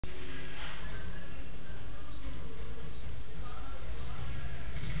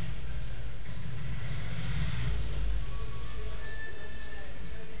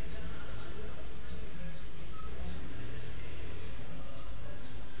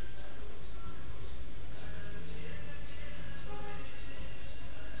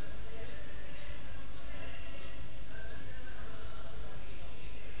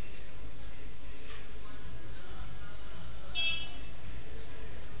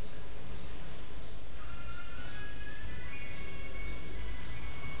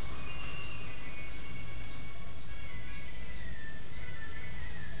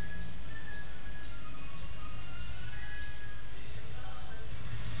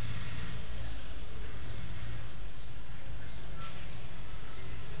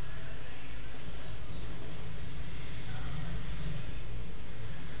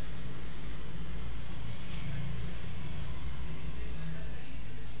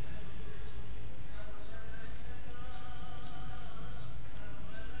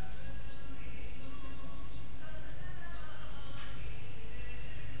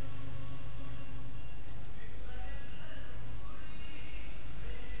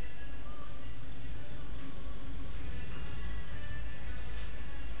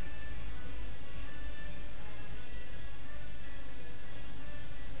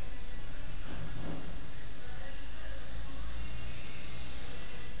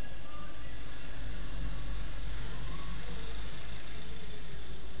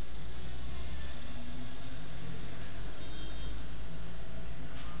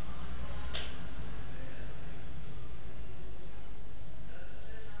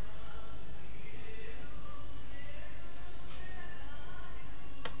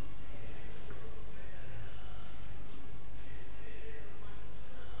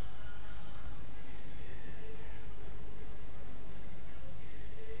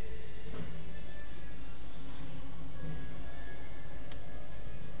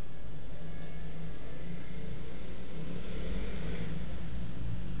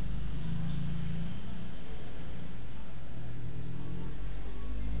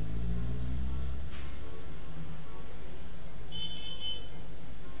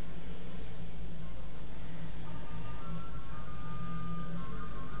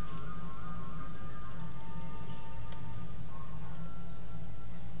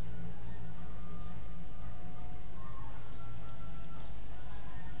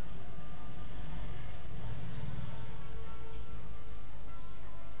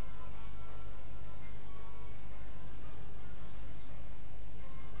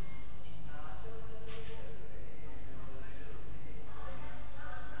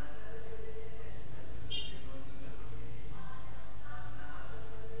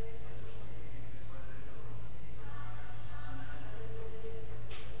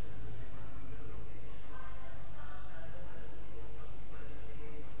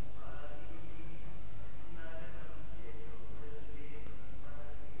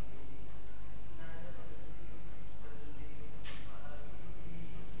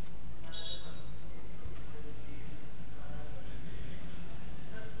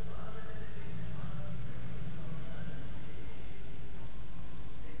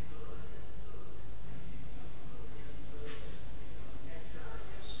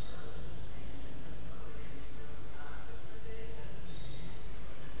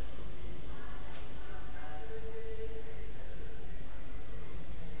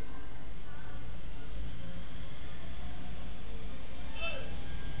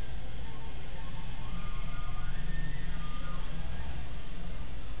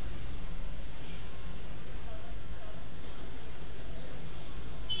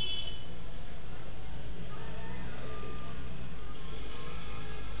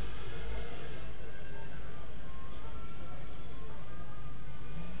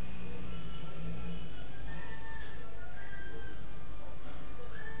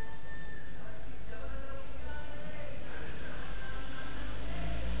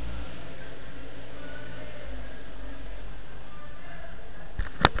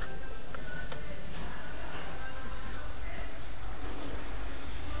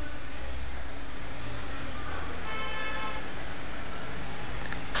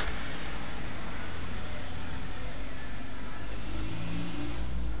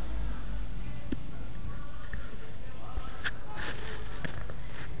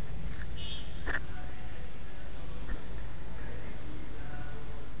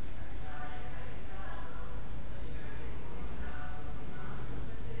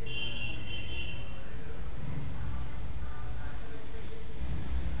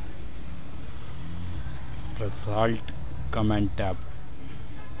Press Alt Command Tab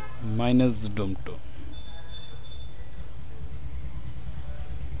minus zoom tool.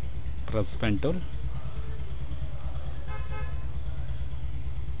 Press pen tool.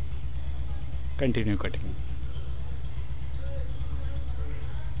 Continue cutting.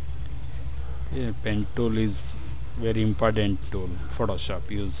 A pen tool is very important tool Photoshop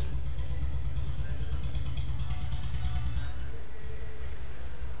use.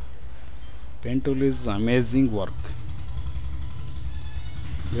 Pen tool is amazing work.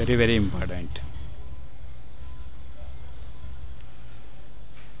 Very important.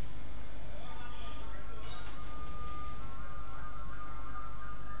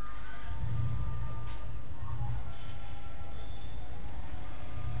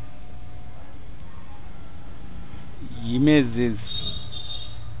 Image is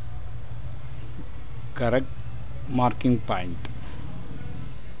correct marking point.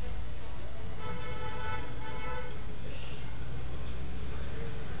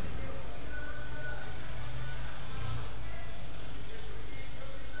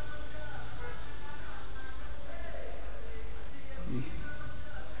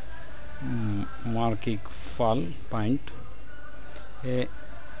 Marking fall point. A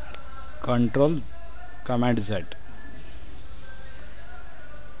Control Command Z.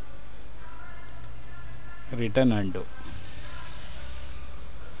 Return undo.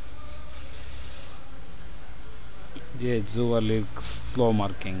 ये वाली slow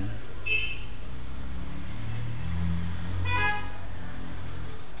marking.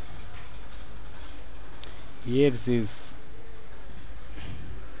 Ears is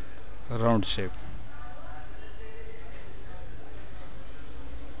round shape.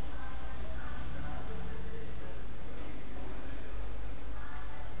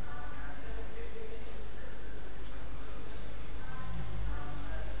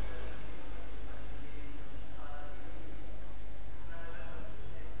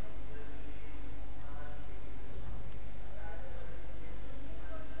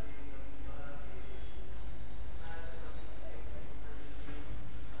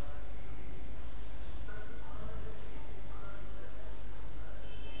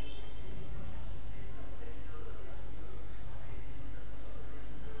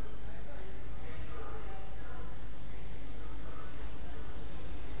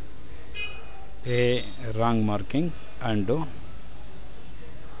 A wrong marking, undo.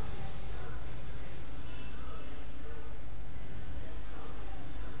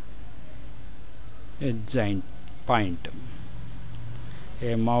 A giant point.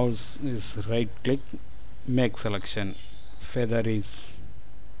 A mouse is right click, make selection. Feather is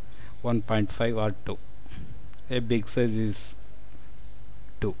 1.5 or 2. A big size is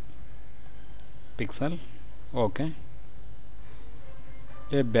 2 pixel. Okay.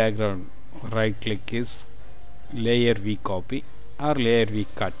 A background, right click is layer V copy or layer V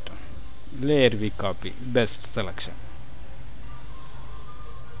cut. Layer V copy, best selection.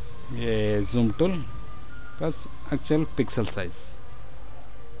 A zoom tool plus actual pixel size.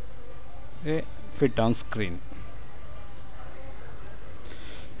 A fit on screen.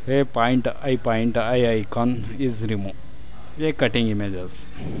 A point eye icon is removed. A cutting images.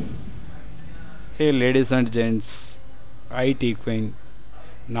 A ladies and gents height equal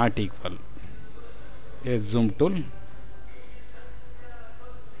not equal. A zoom tool.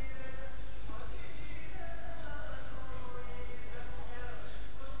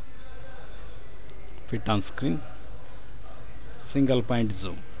 Fit on screen. Single point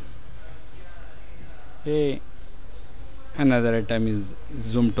zoom. Another item is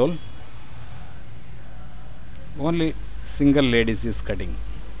zoom tool. Only single ladies is cutting.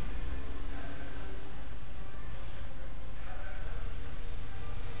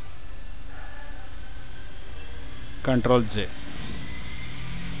 Control J.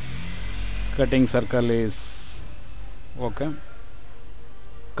 Cutting circle is okay.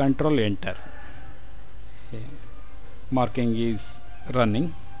 Control Enter. Marking is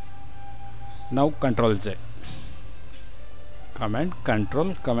running. Now Control J.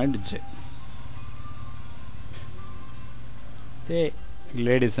 Control Command J. Hey,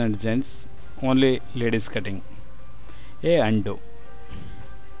 ladies and gents, only ladies cutting. Undo.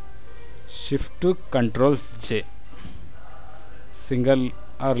 Shift to Control J. Single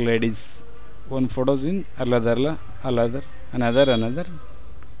or ladies. One photos in another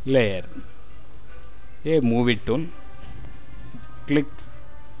layer. A movie tool. Click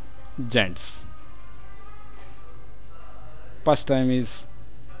gents. First time is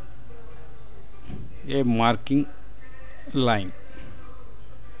a marking line.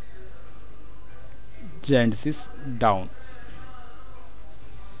 Gents is down.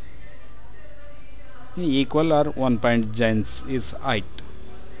 equal or 1 point joins is height.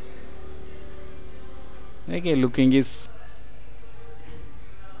 Okay, looking is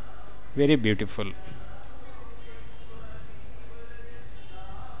very beautiful.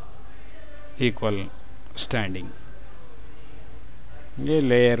 Equal standing. Okay,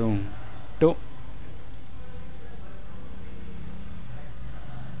 layer 2.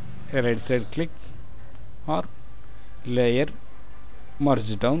 Right side click or layer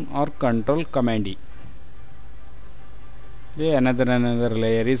merge down or control command E. Okay, another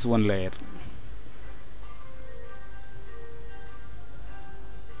layer is one layer.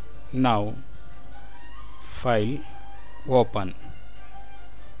 Now file, open,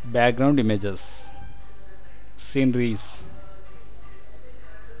 background images, sceneries,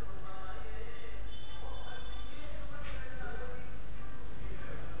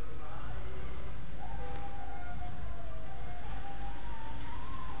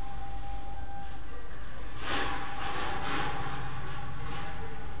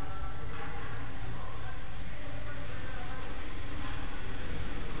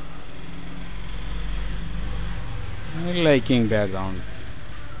 liking background.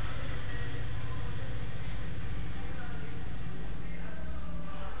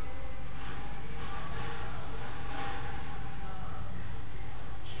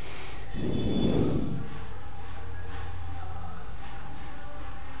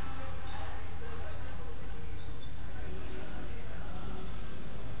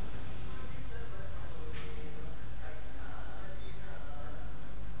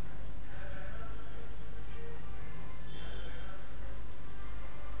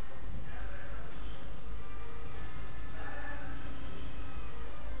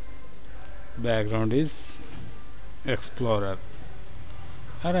 Background is Explorer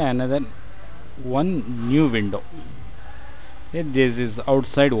or another one new window. This is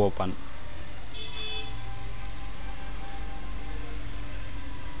outside open.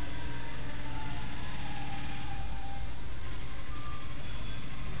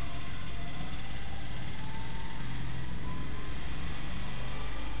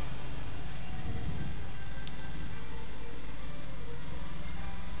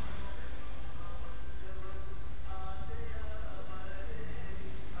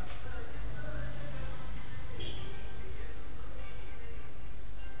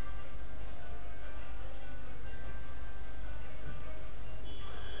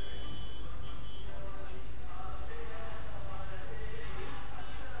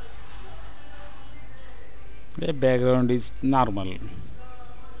 The background is normal.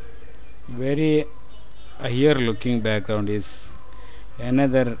 Very higher looking background is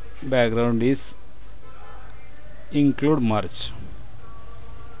another background is include merge.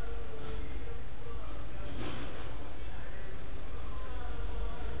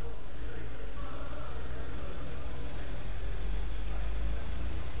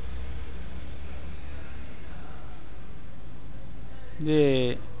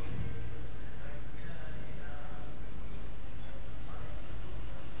 The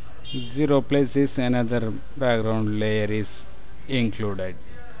zero place is another background layer is included.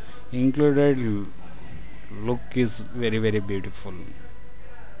 Look is very beautiful.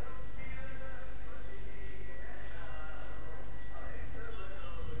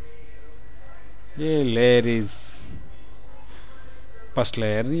 A layer is first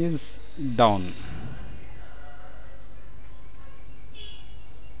layer is down.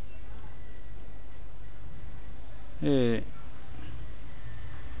 A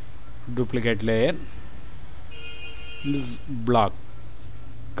duplicate layer is block.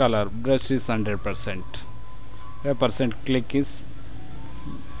 Color brush is 100%. A percent click is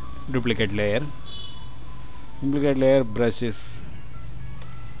duplicate layer. Duplicate layer brush is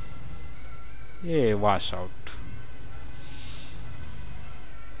a washout.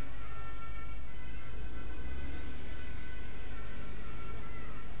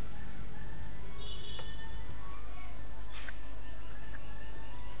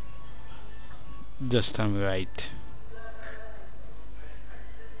 Just on right.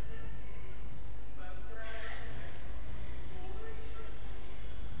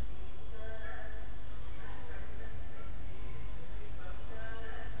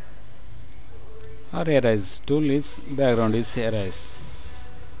 Or erase tool is background is erase.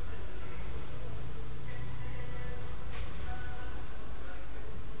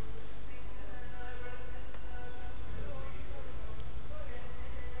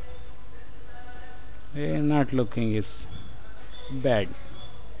 Not looking is bad.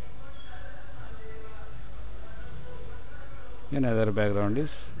 Another background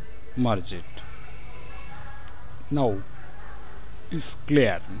is merge it. Now is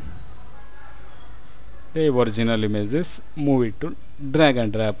clear. A original images, move it to drag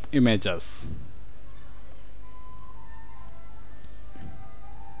and drop images.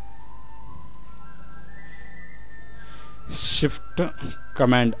 Shift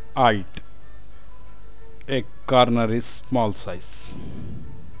Command Alt. A corner is small size.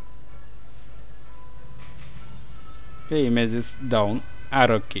 A image is down,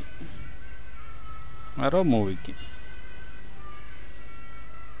 arrow key, arrow movie key.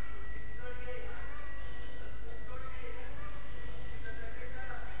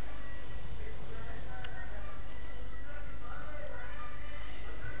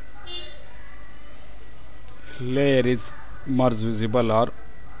 Layer is merge visible or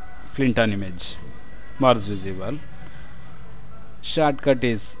flint on image. Merge visible. Shortcut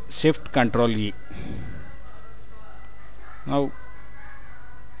is Shift Control E. Now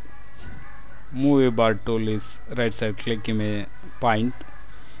movie bar tool is right side click image point,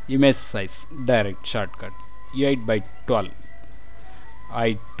 image size direct shortcut 8 by 12,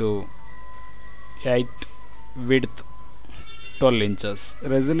 height to 8, width 12 inches,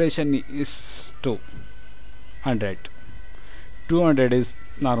 resolution is 200. 200 is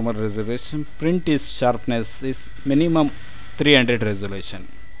normal resolution, print is sharpness is minimum 300 resolution.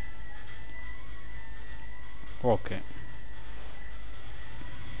 Okay.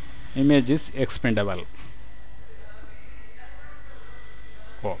 Image is expandable.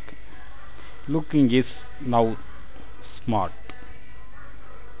 Okay. Looking is now smart.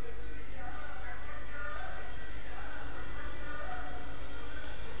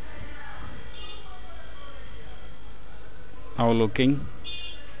 Now looking,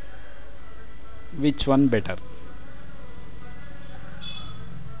 which one better?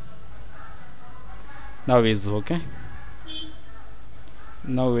 Now is okay.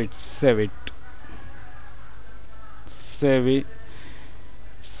 Now it's save it.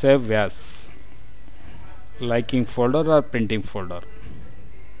 Save as liking folder or printing folder.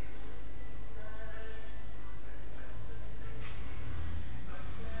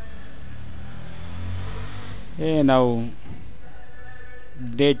 Now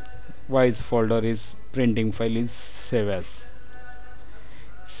date wise folder is printing file is save as.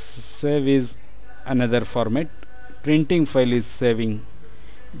 Save is another format. Printing file is saving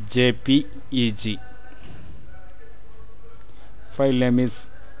JPEG. File name is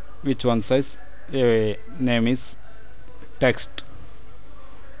which one size? Name is text.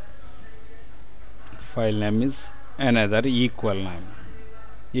 File name is another equal name.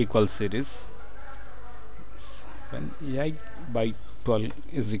 Equal series. 8 by 12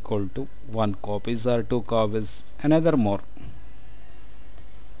 is equal to 1 copies or 2 copies. Another more.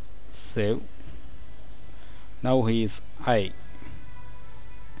 Save. Now he is I.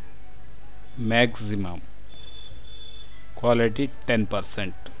 Maximum quality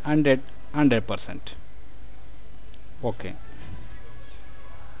 10%, 100%. Okay.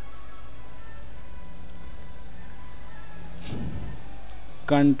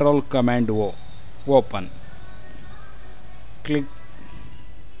 Control Command O, open. Click,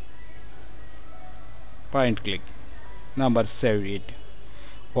 point click, number save it,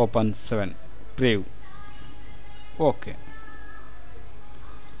 open 7, preview. Okay.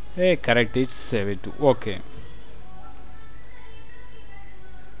 Correct it, save it. Okay.